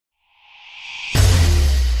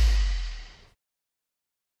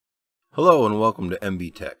Hello and welcome to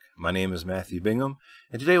MB Tech. My name is Matthew Bingham,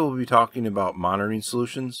 and today we'll be talking about monitoring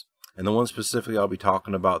solutions. And the one specifically I'll be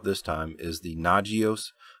talking about this time is the Nagios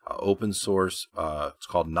open source. It's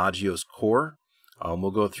called Nagios Core.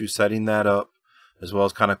 We'll go through setting that up, as well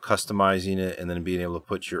as kind of customizing it, and then being able to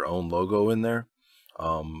put your own logo in there.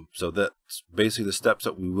 So that's basically the steps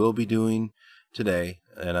that we will be doing today.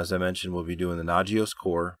 And as I mentioned, we'll be doing the Nagios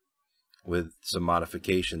Core with some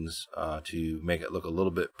modifications to make it look a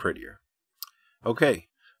little bit prettier. Okay,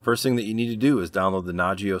 first thing that you need to do is download the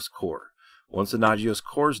Nagios Core. Once the Nagios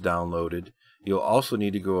Core is downloaded, you'll also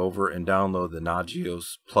need to go over and download the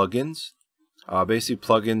Nagios Plugins. Basically,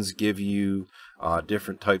 plugins give you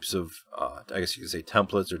different types of, I guess you could say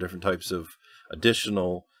templates, or different types of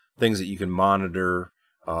additional things that you can monitor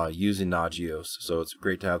using Nagios. So it's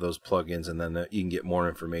great to have those plugins, and then you can get more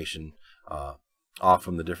information off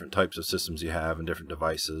from the different types of systems you have and different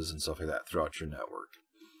devices and stuff like that throughout your network.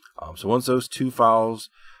 So once those two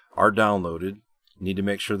files are downloaded, you need to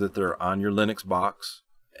make sure that they're on your Linux box.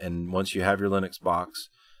 And once you have your Linux box,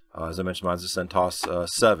 as I mentioned, mine's a CentOS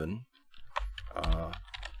 7.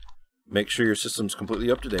 Make sure your system's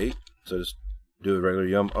completely up to date. So just do a regular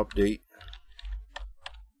yum update.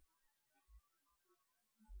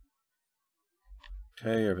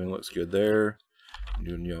 Okay, everything looks good there. I'm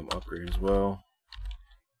doing yum upgrade as well.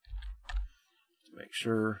 Make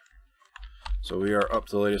sure. So we are up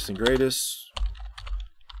to the latest and greatest.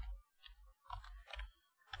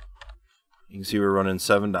 You can see we're running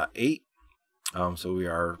 7.8. So we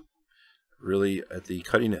are really at the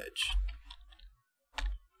cutting edge.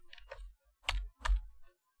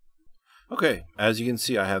 Okay, as you can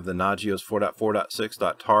see, I have the Nagios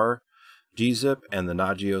 4.4.6.tar gzip and the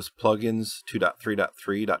Nagios Plugins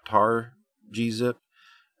 2.3.3.tar gzip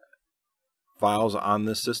files on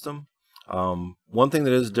this system. One thing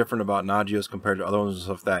that is different about Nagios compared to other ones and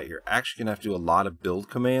stuff, that you're actually gonna have to do a lot of build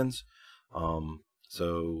commands.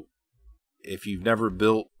 So if you've never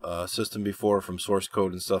built a system before from source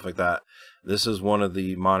code and stuff like that, this is one of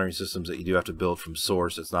the monitoring systems that you do have to build from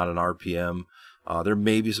source. It's not an RPM. There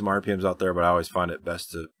may be some RPMs out there, but I always find it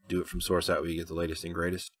best to do it from source. That way you get the latest and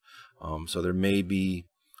greatest. So there may be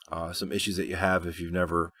some issues that you have if you've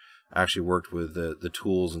never actually worked with the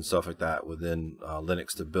tools and stuff like that within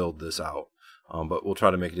Linux to build this out. But we'll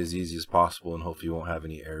try to make it as easy as possible, and hopefully you won't have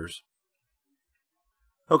any errors.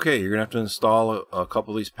 Okay, you're going to have to install a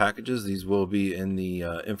couple of these packages. These will be in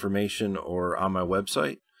the information or on my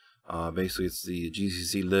website. Basically, it's the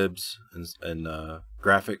GCC libs and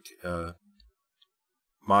graphic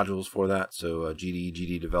modules for that. So GD,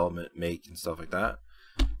 GD development, make, and stuff like that.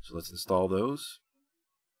 So let's install those.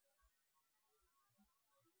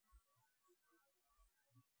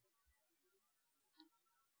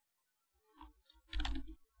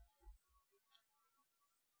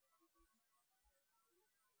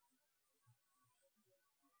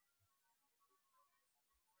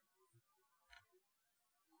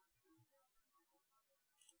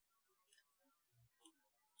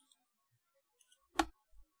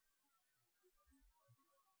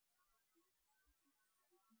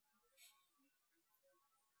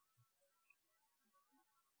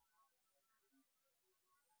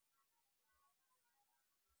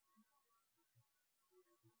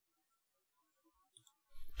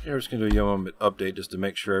 Here, we're just going to do a yum update just to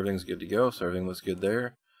make sure everything's good to go. So everything looks good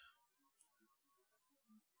there.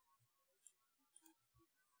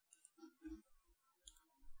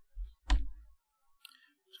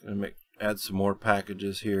 Just going to add some more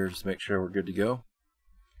packages here just to make sure we're good to go.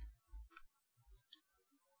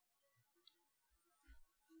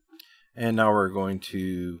 And now we're going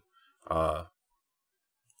to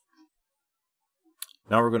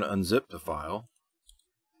unzip the file,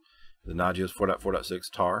 the Nagios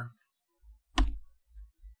 4.4.6 tar.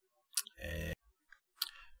 And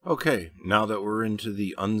okay, now that we're into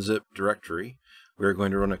the unzip directory, we're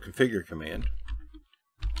going to run a configure command.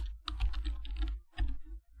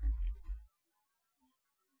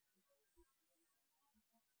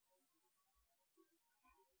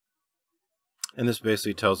 And this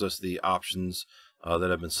basically tells us the options that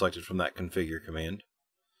have been selected from that configure command.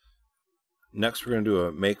 Next, we're going to do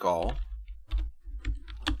a make all.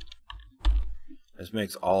 This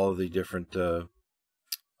makes all of the different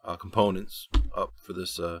components up for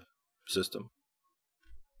this system.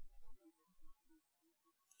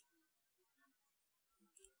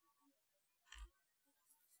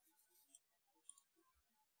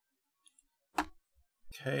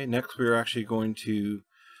 Okay, next we're actually going to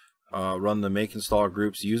run the make installer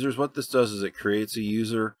groups users. What this does is it creates a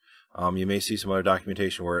user. You may see some other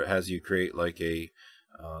documentation where it has you create like a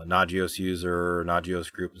Nagios user,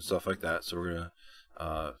 Nagios group, and stuff like that. So we're going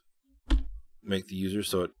to make the user,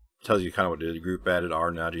 so it tells you kind of what the group added,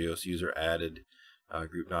 our Nagios user added,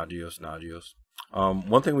 group Nagios.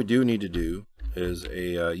 One thing we do need to do is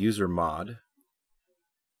a user mod.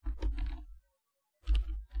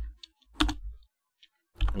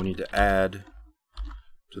 We need to add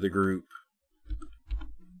to the group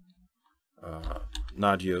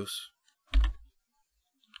Nagios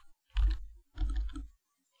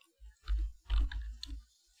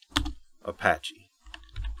Apache.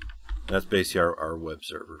 That's basically our web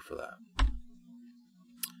server for that.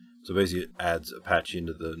 So basically it adds Apache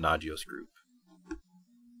into the Nagios group.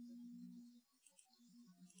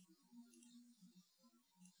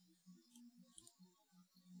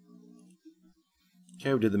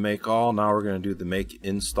 Okay, we did the make all. Now we're going to do the make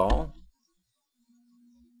install.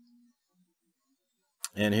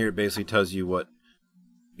 And here it basically tells you what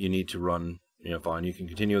you need to run, file. You can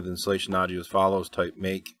continue with the installation Nagios follows, type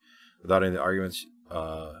make without any of the arguments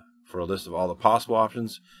for a list of all the possible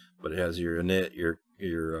options, but it has your init, your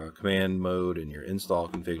command mode, and your install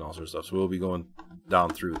config and all sorts of stuff. So we'll be going down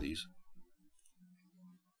through these.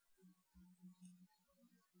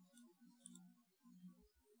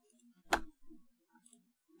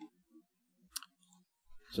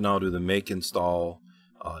 So now I'll do the make install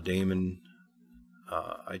daemon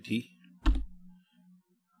IT.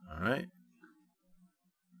 All right.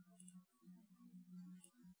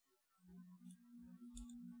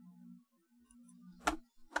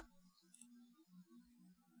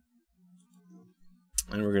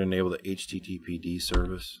 And we're going to enable the HTTPD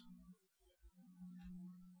service.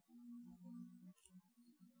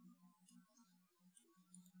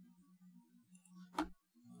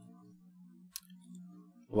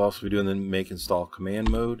 We'll also be doing the make install command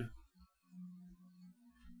mode.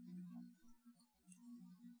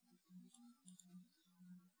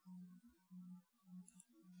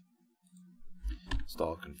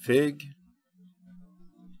 Install config.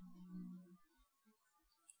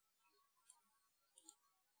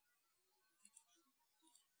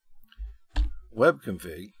 Web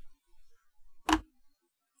config.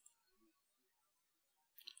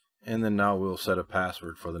 And then now we'll set a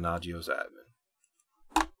password for the Nagios admin.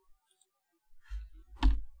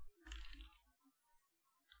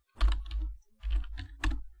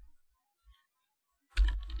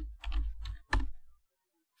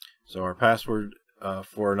 So our password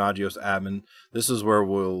for Nagios admin, this is where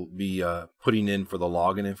we'll be putting in for the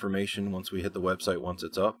login information once we hit the website, once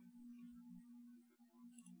it's up.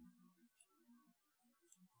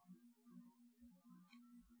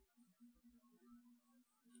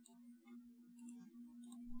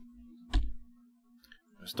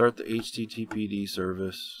 Start the HTTPD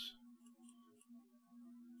service.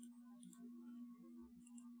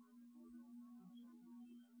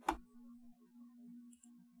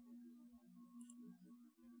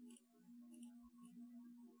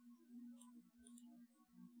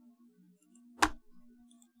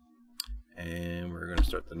 And we're going to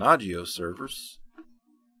start the Nagios servers.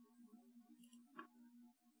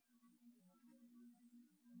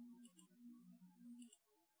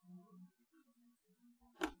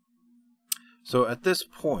 So at this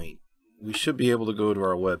point, we should be able to go to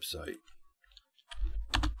our website.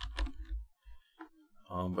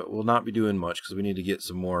 But we'll not be doing much because we need to get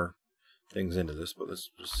some more things into this. But let's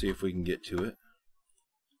just see if we can get to it.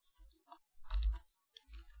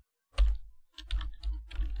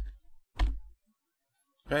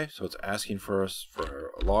 Okay, so it's asking for us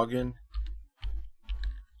for a login.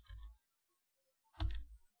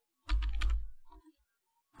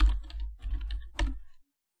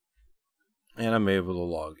 And I'm able to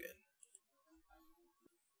log in.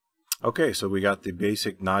 Okay, so we got the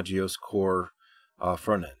basic Nagios core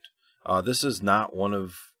front end. This is not one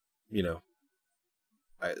of,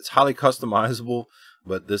 it's highly customizable,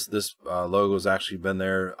 but this logo has actually been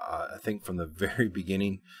there, I think, from the very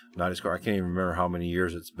beginning. Nagios core. I can't even remember how many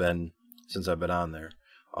years it's been since I've been on there.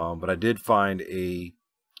 But I did find a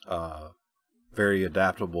very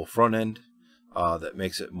adaptable front end that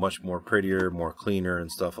makes it much more prettier, more cleaner,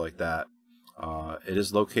 and stuff like that. It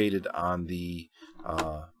is located on the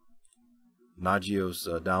Nagios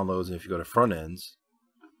downloads, and if you go to front ends,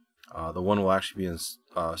 the one we'll actually be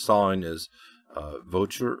installing is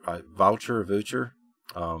Voucher.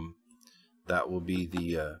 That will be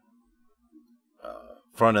the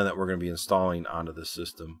front end that we're going to be installing onto the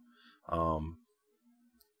system.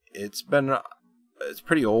 It's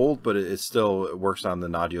pretty old, but it still works on the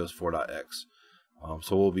Nagios 4.x.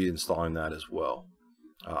 So we'll be installing that as well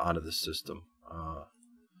onto the system.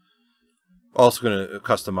 Also going to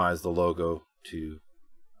customize the logo to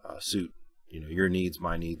suit your needs,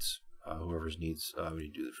 my needs, whoever's needs. We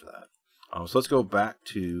need to do it for that. So let's go back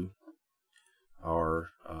to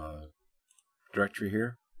our directory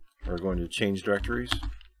here. We're going to change directories,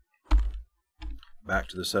 back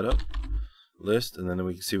to the setup list, and then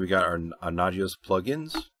we can see we got our Nagios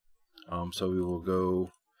plugins. So we will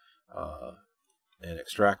go and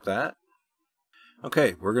extract that.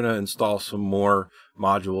 Okay, we're going to install some more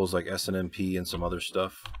modules like SNMP and some other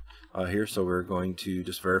stuff here. So we're going to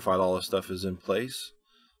just verify that all this stuff is in place.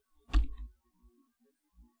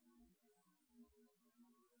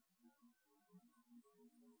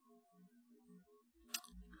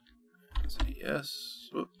 Say yes.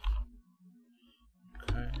 Whoop.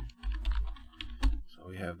 Okay. So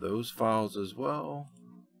we have those files as well.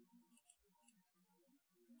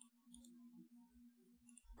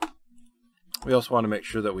 We also want to make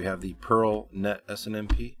sure that we have the Perl net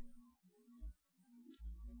SNMP.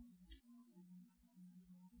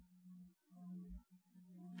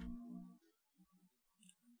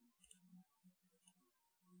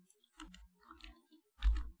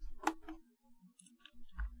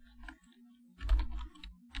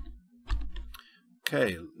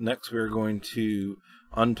 Okay, next we're going to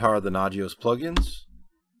untar the Nagios plugins,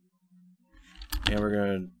 and we're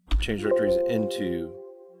going to change directories into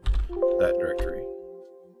that directory.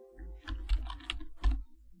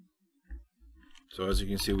 So as you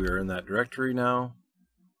can see, we are in that directory now.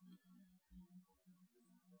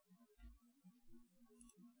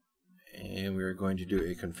 And we are going to do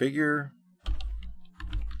a configure.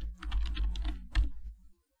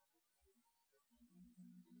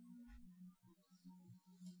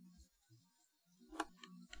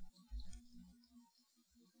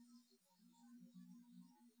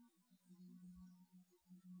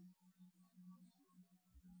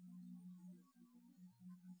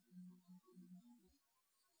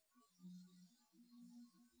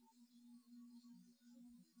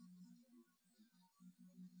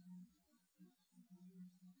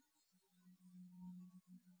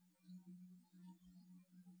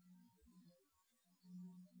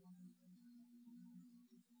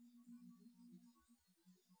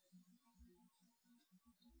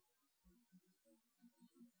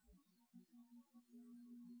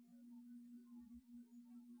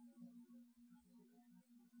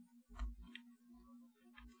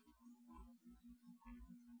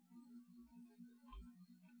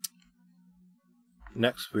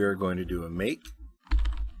 Next, we are going to do a make.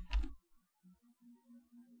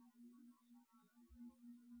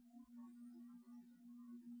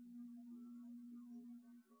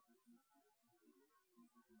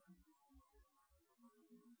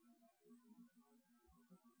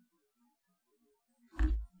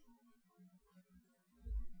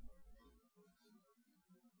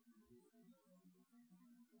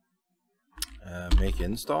 Make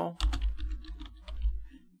install.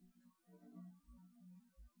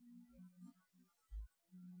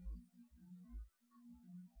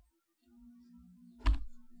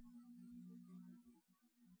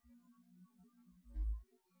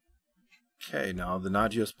 Okay, now the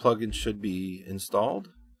Nagios plugin should be installed.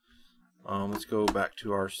 Let's go back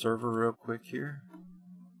to our server real quick here.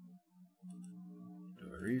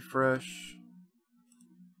 Do a refresh.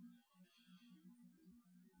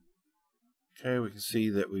 Okay, we can see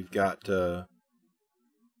that we've got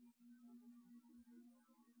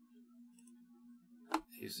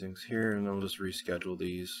these things here, and then we'll just reschedule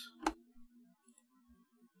these.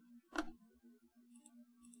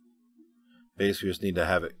 Basically, we just need to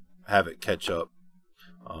have it catch up.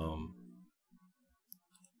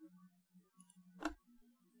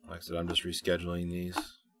 Like I said, I'm just rescheduling these.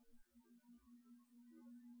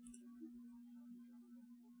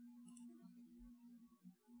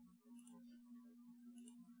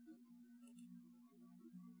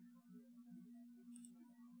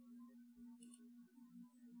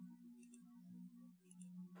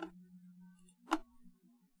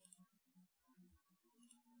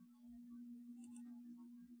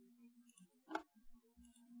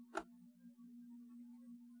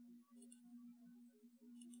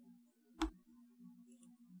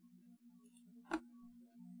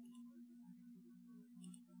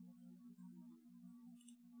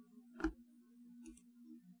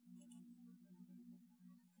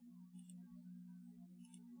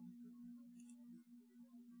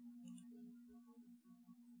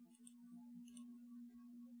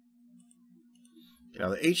 Now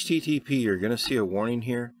the HTTP, you're going to see a warning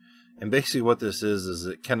here, and basically what this is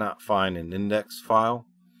it cannot find an index file.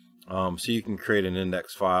 So you can create an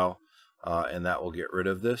index file, and that will get rid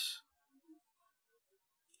of this.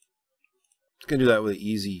 You can do that with an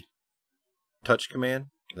easy touch command.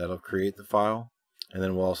 That'll create the file, and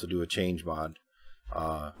then we'll also do a change mod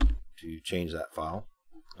to change that file.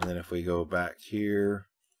 And then if we go back here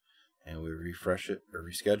and we refresh it or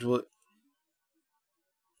reschedule it.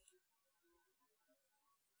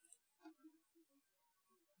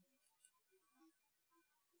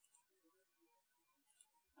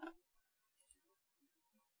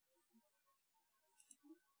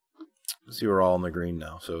 See, we're all in the green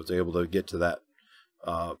now, so it's able to get to that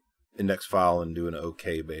index file and do an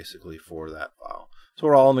OK basically for that file. So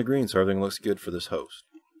we're all in the green, so everything looks good for this host.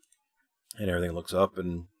 And everything looks up,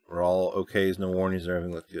 and we're all OKs, no warnings, and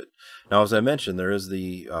everything looks good. Now, as I mentioned, there is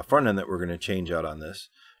the front end that we're going to change out on this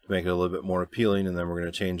to make it a little bit more appealing, and then we're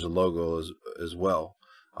going to change the logo as well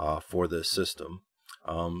for this system.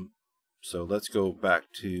 So let's go back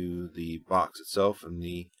to the box itself and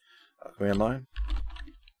the command line.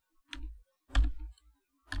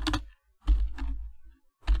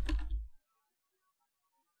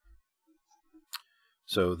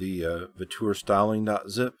 So the Vector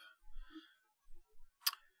styling.zip.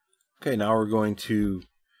 Okay, now we're going to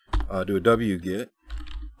do a wget,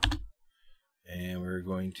 and we're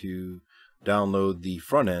going to download the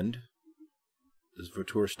front end, this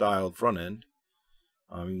Vector styled front end.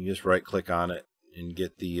 You can just right click on it and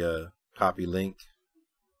get the copy link,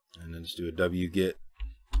 and then just do a wget.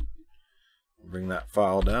 Bring that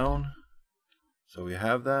file down. So we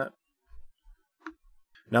have that.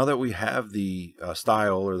 Now that we have the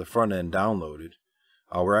style or the front end downloaded,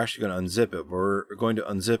 we're actually going to unzip it. We're going to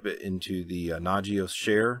unzip it into the Nagios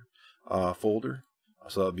share folder.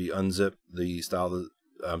 So that'll be unzip the style.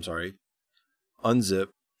 Unzip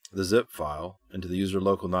the zip file into the user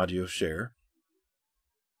local Nagios share.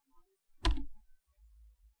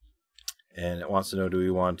 And it wants to know, do we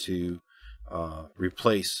want to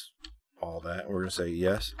replace all that? We're going to say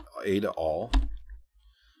yes, A to all.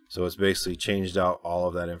 So it's basically changed out all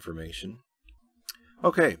of that information.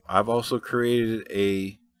 Okay, I've also created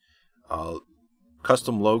a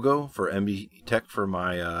custom logo for MB Tech for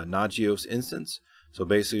my Nagios instance. So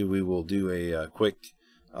basically we will do a quick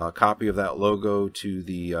copy of that logo to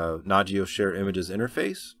the Nagios Share Images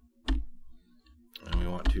interface. And we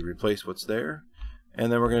want to replace what's there.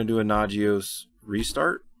 And then we're going to do a Nagios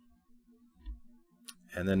restart.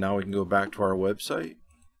 And then now we can go back to our website.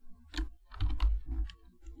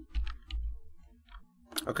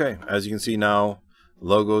 Okay, as you can see now,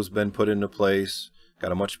 logo's been put into place.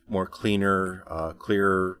 Got a much more cleaner,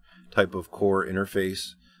 clearer type of core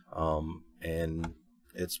interface, and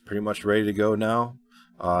it's pretty much ready to go now.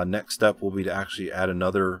 Next step will be to actually add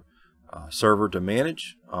another server to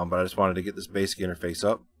manage, but I just wanted to get this basic interface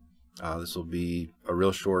up. This will be a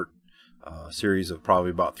real short series of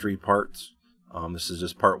probably about 3 parts. This is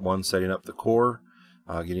just part 1, setting up the core,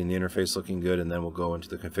 getting the interface looking good, and then we'll go into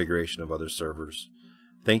the configuration of other servers.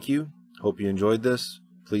 Thank you. Hope you enjoyed this.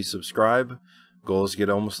 Please subscribe. Goal is to get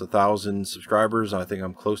almost 1,000 subscribers. I think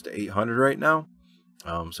I'm close to 800 right now.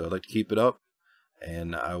 So I'd like to keep it up,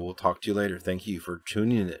 and I will talk to you later. Thank you for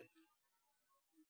tuning in.